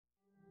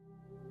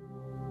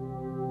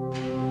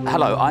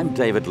Hello, I'm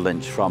David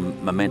Lynch from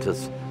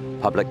Momentous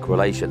Public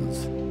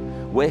Relations.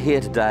 We're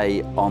here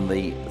today on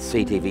the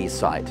CTV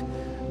site,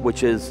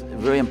 which is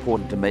very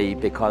important to me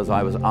because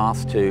I was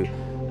asked to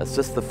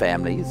assist the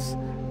families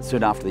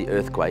soon after the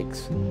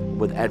earthquakes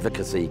with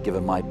advocacy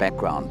given my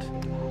background.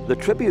 The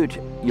tribute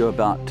you're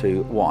about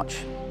to watch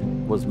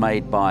was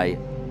made by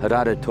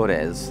Gerardo,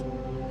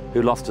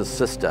 who lost his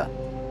sister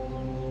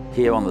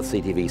here on the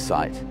CTV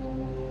site.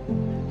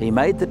 He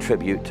made the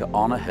tribute to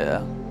honour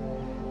her,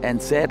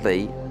 and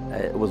sadly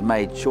it was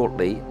made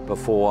shortly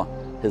before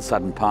his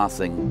sudden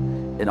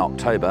passing in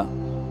October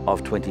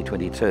of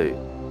 2022.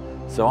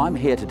 So I'm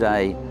here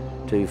today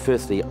to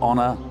firstly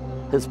honour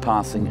his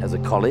passing as a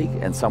colleague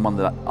and someone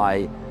that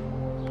I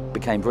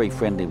became very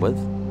friendly with,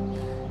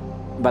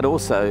 but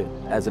also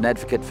as an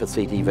advocate for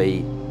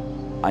CTV.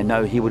 I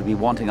know he would be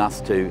wanting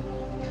us to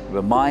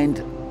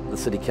remind the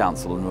City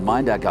Council and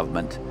remind our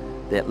government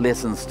that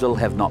lessons still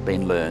have not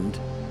been learned,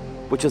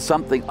 which is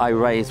something I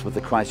raised with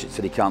the Christchurch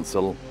City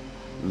Council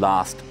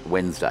last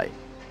Wednesday.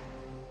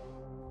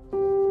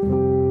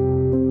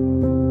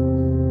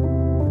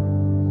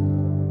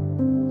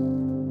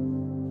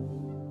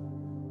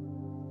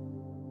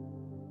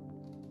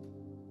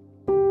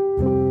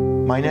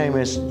 My name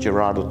is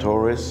Gerardo,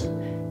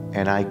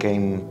 and I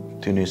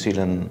came to New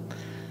Zealand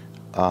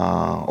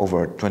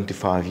over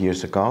 25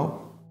 years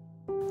ago.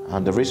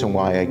 And the reason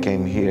why I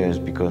came here is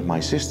because my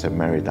sister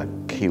married a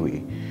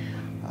Kiwi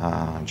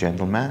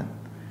gentleman,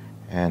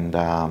 and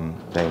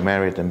they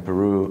married in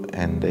Peru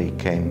and they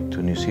came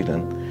to New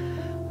Zealand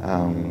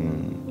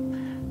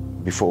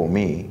before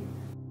me.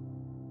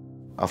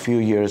 A few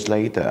years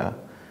later,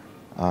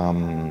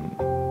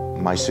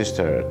 my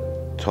sister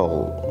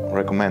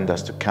recommended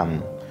us to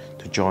come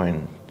to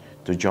join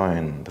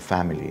the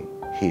family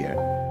here.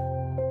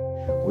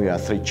 We are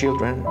 3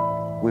 children.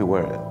 We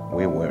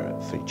were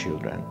 3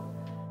 children.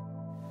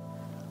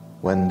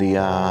 When the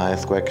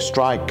earthquake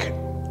struck,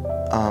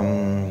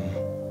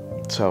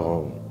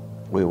 so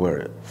we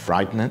were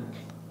frightened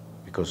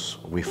because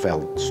we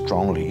felt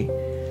strongly,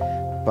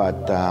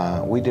 but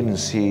we didn't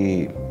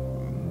see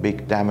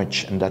big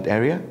damage in that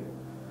area.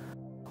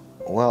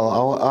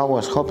 Well, I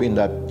was hoping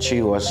that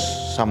she was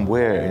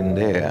somewhere in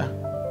there,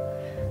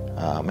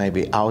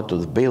 maybe out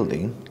of the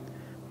building,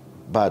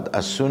 but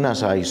as soon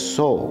as I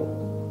saw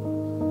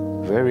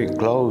very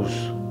close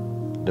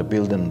the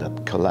building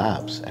that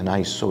collapsed, and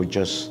I saw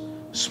just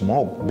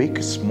smoke,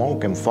 big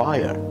smoke and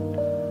fire,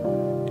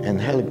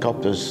 and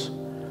helicopters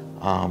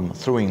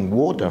throwing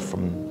water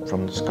from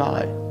the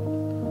sky.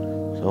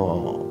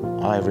 So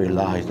I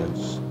realized that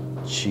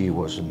she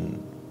was in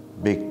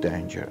big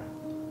danger.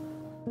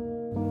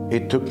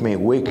 It took me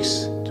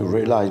weeks to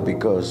realize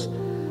because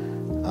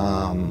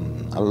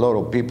a lot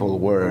of people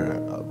were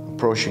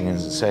approaching and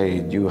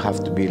saying, you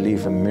have to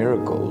believe in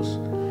miracles.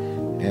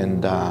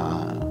 And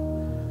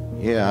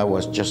yeah, I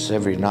was just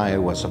every night,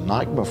 it was a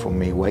nightmare for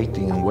me,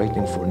 waiting and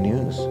waiting for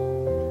news.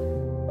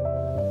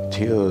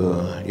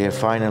 Till, yeah,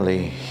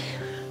 finally,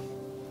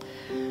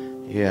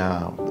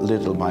 yeah,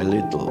 little by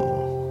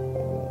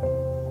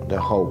little, the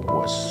hope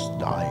was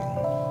dying.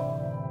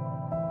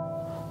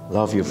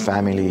 Love your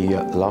family,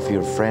 love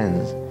your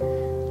friends,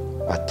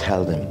 but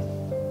tell them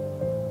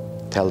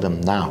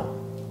now,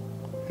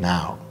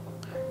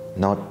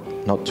 not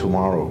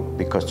tomorrow,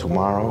 because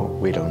tomorrow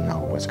we don't know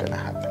what's gonna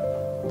happen.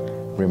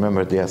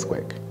 Remember the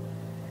earthquake.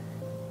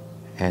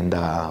 And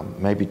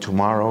maybe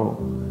tomorrow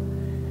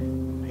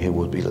it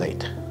will be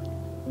late.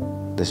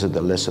 This is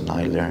the lesson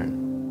I learned.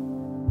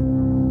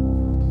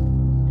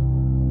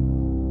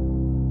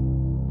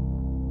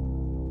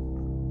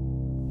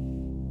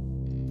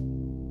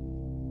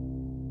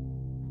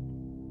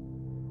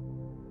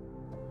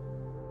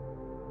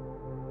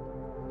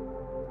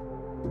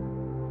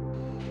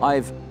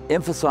 I've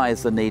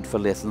emphasised the need for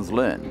lessons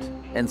learned,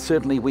 and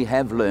certainly we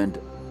have learned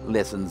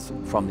lessons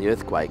from the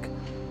earthquake.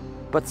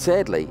 But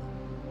sadly,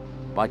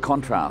 by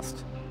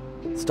contrast,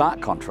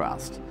 stark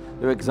contrast,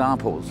 there are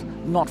examples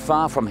not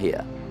far from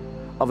here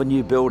of a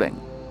new building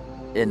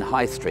in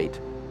High Street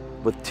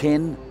with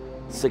 10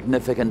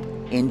 significant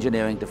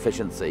engineering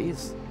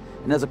deficiencies,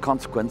 and as a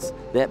consequence,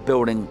 that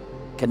building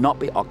cannot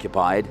be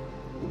occupied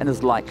and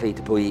is likely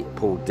to be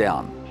pulled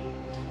down.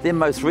 Then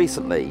most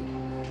recently,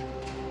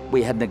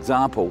 we had an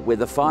example where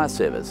the fire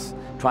service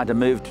tried to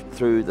move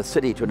through the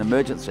city to an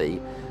emergency,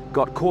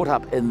 got caught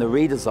up in the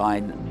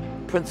redesign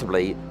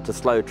principally to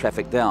slow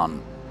traffic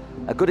down.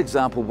 A good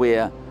example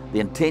where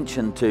the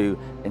intention to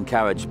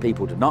encourage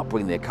people to not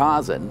bring their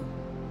cars in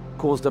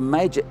caused a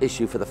major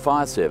issue for the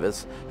fire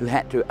service, who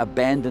had to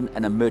abandon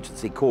an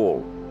emergency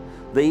call.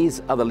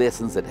 These are the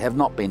lessons that have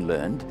not been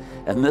learned,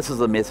 and this is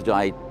the message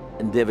I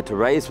endeavoured to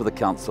raise with the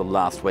Council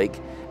last week,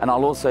 and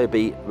I'll also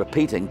be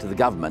repeating to the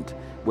government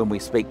when we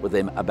speak with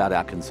them about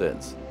our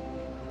concerns.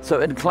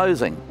 So in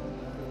closing,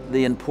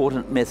 the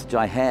important message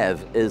I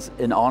have is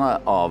in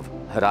honour of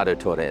Gerardo,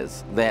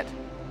 that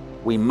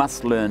we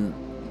must learn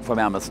from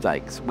our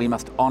mistakes. We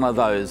must honour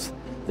those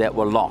that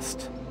were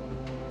lost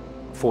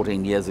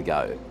 14 years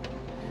ago.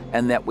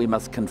 and that we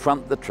must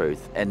confront the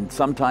truth, and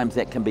sometimes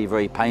that can be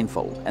very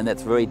painful, and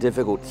that's very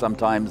difficult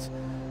sometimes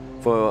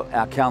for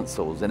our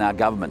councils and our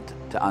government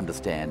to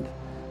understand.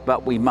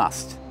 But we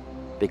must,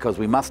 because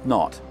we must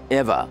not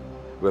ever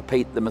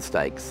repeat the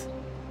mistakes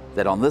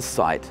that on this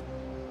site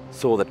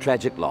saw the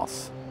tragic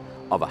loss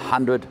of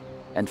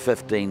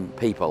 115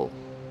 people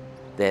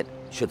that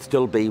should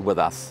still be with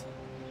us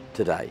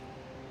today.